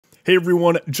Hey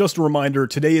everyone, just a reminder,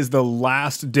 today is the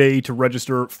last day to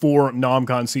register for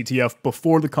NahamCon CTF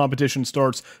before the competition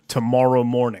starts tomorrow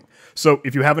morning. So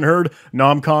if you haven't heard,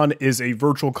 NahamCon is a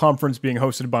virtual conference being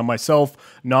hosted by myself,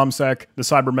 NamSec, the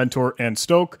Cyber Mentor, and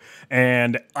Stoke,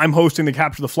 and I'm hosting the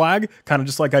Capture the Flag, kind of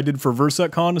just like I did for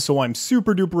VersaCon, so I'm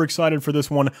super duper excited for this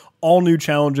one. All new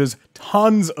challenges,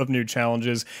 tons of new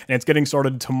challenges, and it's getting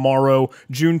started tomorrow,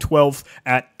 June 12th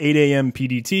at 8 a.m.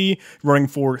 PDT, running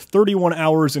for 31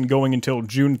 hours and going until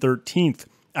June 13th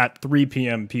at 3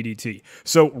 p.m. PDT.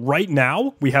 So right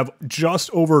now, we have just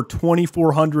over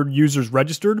 2,400 users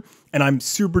registered, and I'm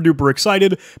super duper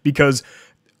excited because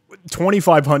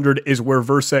 2,500 is where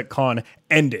VersaCon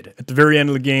ended. At the very end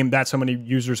of the game, that's how many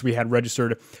users we had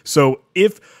registered. So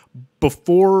if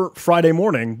before Friday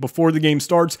morning, before the game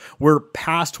starts, we're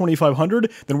past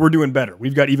 2,500, then we're doing better.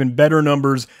 We've got even better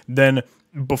numbers than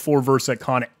before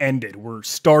VersaCon ended. We're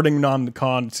starting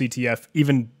NahamCon CTF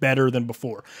even better than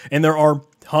before. And there are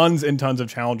tons and tons of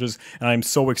challenges, and I'm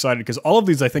so excited because all of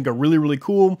these I think are really, really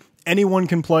cool. Anyone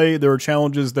can play. There are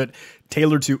challenges that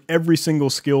tailor to every single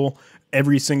skill,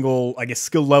 every single, I guess,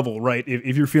 skill level, right?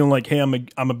 If you're feeling like, hey,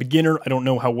 I'm a beginner, I don't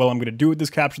know how well I'm going to do with this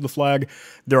Capture the Flag,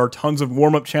 there are tons of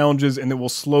warm-up challenges, and it will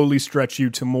slowly stretch you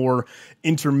to more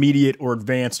intermediate or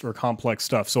advanced or complex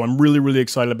stuff. So I'm really, really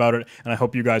excited about it, and I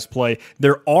hope you guys play.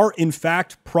 There are, in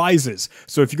fact, prizes.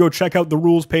 So if you go check out the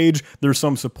rules page, there's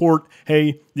some support.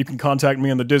 Hey, you can contact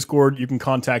me on the Discord. You can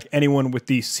contact anyone with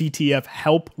the CTF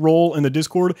help role in the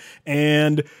Discord,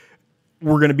 and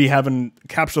we're going to be having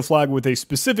Capture the Flag with a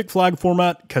specific flag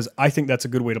format because I think that's a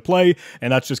good way to play,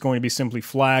 and that's just going to be simply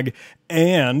flag,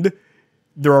 and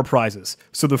there are prizes.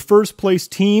 So the first place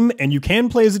team, and you can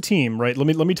play as a team, right?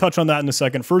 Let me touch on that in a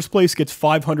second. First place gets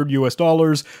 $500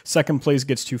 US, second place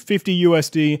gets $250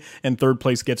 USD, and third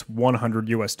place gets $100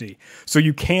 USD. So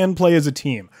you can play as a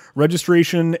team.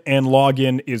 Registration and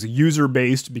login is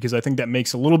user-based because I think that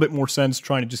makes a little bit more sense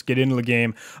trying to just get into the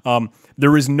game.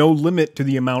 There is no limit to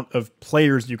the amount of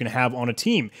players you can have on a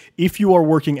team. If you are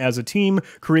working as a team,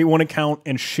 create one account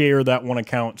and share that one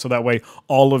account so that way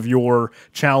all of your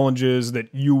challenges that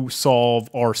you solve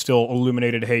are still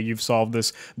illuminated. Hey, you've solved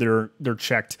this. They're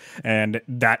checked, and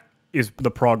that is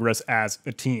the progress as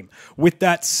a team. With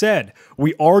that said,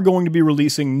 we are going to be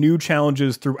releasing new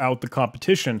challenges throughout the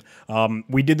competition.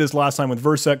 We did this last time with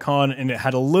VersaCon, and it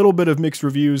had a little bit of mixed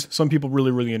reviews. Some people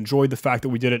really, really enjoyed the fact that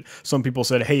we did it. Some people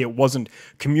said, hey, it wasn't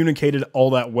communicated all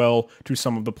that well to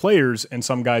some of the players, and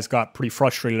some guys got pretty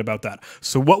frustrated about that.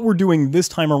 So what we're doing this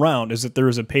time around is that there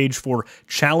is a page for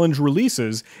challenge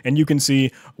releases, and you can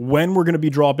see when we're going to be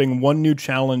dropping one new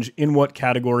challenge in what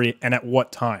category and at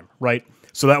what time, right?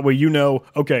 So that way you know,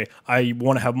 okay, I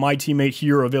want to have my teammate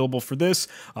here available for this,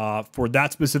 for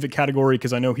that specific category,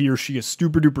 because I know he or she is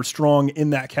super duper strong in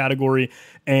that category,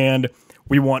 and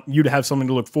we want you to have something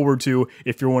to look forward to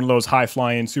if you're one of those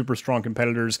high-flying, super strong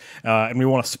competitors, and we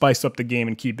want to spice up the game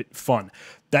and keep it fun.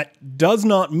 That does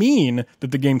not mean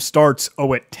that the game starts,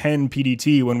 at 10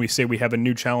 PDT when we say we have a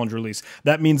new challenge release.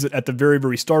 That means that at the very,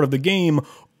 very start of the game,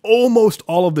 almost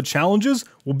all of the challenges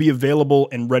will be available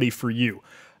and ready for you.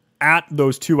 At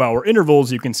those 2-hour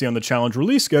intervals, you can see on the challenge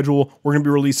release schedule, we're going to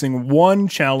be releasing one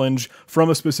challenge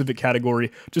from a specific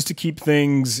category just to keep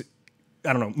things,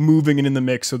 I don't know, moving and in the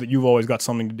mix so that you've always got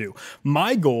something to do.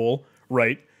 My goal,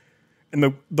 right,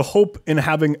 and the hope in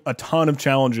having a ton of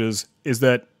challenges is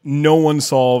that no one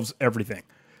solves everything,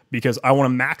 because I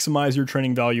want to maximize your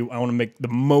training value. I want to make the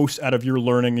most out of your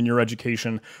learning and your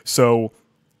education. So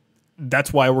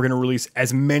that's why we're going to release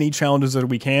as many challenges as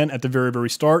we can at the very, very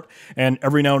start. And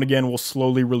every now and again, we'll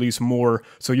slowly release more.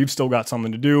 So you've still got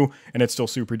something to do, and it's still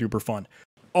super duper fun.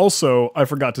 Also, I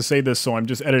forgot to say this, so I'm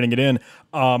just editing it in.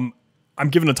 I'm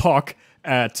giving a talk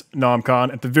at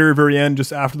NahamCon at the very, very end,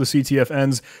 just after the CTF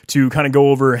ends, to kind of go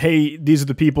over, hey, these are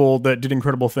the people that did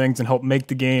incredible things and helped make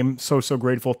the game. So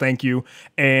grateful. Thank you.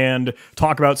 And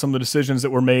talk about some of the decisions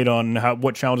that were made on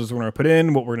what challenges we're going to put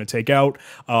in, what we're going to take out,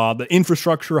 the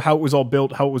infrastructure, how it was all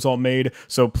built, how it was all made.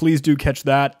 So please do catch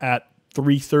that at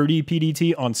 3:30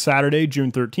 PDT on Saturday,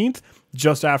 June 13th.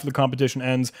 Just after the competition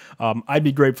ends. I'd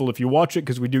be grateful if you watch it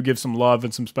because we do give some love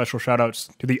and some special shout outs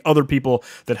to the other people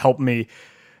that helped me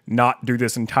not do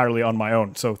this entirely on my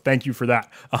own. So thank you for that.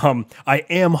 I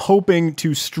am hoping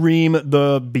to stream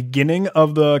the beginning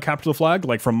of the Capture the Flag,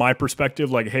 like from my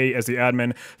perspective, like, hey, as the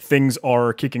admin, things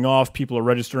are kicking off, people are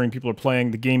registering, people are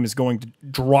playing, the game is going to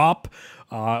drop.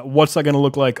 What's that going to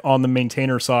look like on the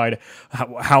maintainer side?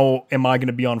 How am I going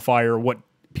to be on fire? What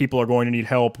people are going to need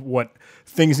help, what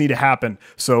things need to happen.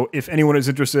 So if anyone is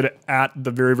interested at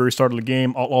the very, very start of the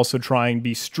game, I'll also try and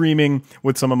be streaming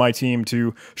with some of my team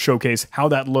to showcase how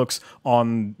that looks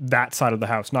on that side of the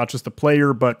house, not just the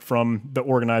player, but from the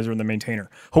organizer and the maintainer.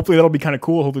 Hopefully that'll be kind of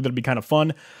cool. Hopefully that'll be kind of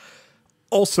fun.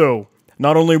 Also,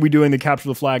 not only are we doing the Capture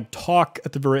the Flag talk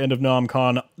at the very end of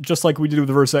NahamCon, just like we did with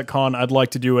the VersetCon, I'd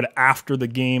like to do it after the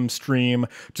game stream,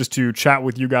 just to chat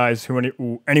with you guys,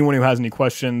 anyone who has any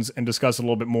questions, and discuss a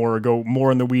little bit more, or go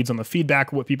more in the weeds on the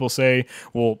feedback, what people say.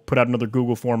 We'll put out another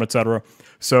Google form, etc.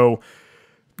 So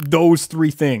those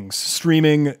three things: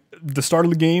 streaming the start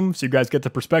of the game so you guys get the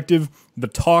perspective, the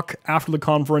talk after the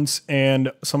conference,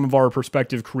 and some of our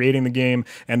perspective creating the game,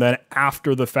 and then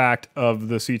after the fact of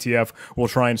the CTF, we'll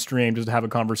try and stream just to have a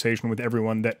conversation with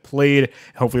everyone that played.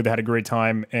 Hopefully they had a great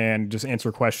time, and just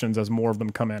answer questions as more of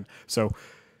them come in. So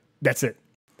that's it.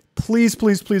 Please,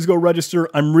 please, please go register.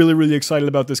 I'm really, really excited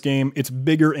about this game. It's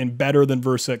bigger and better than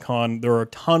VersetCon. There are a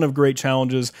ton of great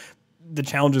challenges. The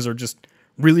challenges are just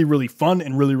really, really fun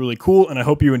and really, really cool, and I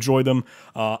hope you enjoy them.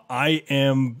 I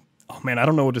am, oh man, I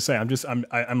don't know what to say.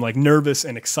 I'm like nervous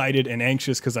and excited and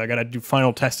anxious because I got to do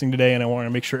final testing today, and I want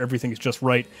to make sure everything is just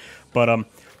right. But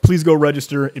please go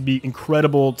register. It'd be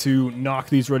incredible to knock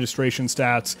these registration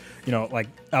stats, like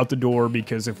out the door,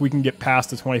 because if we can get past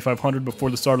the 2,500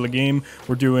 before the start of the game,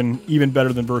 we're doing even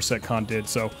better than VersetCon did.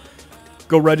 So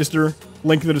go register.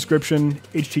 Link in the description.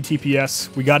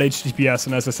 HTTPS. We got HTTPS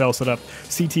and SSL set up.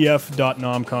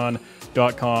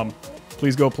 ctf.nahamcon.com.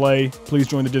 Please go play. Please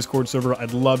join the Discord server.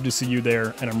 I'd love to see you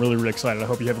there, and I'm really, really excited. I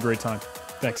hope you have a great time.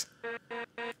 Thanks.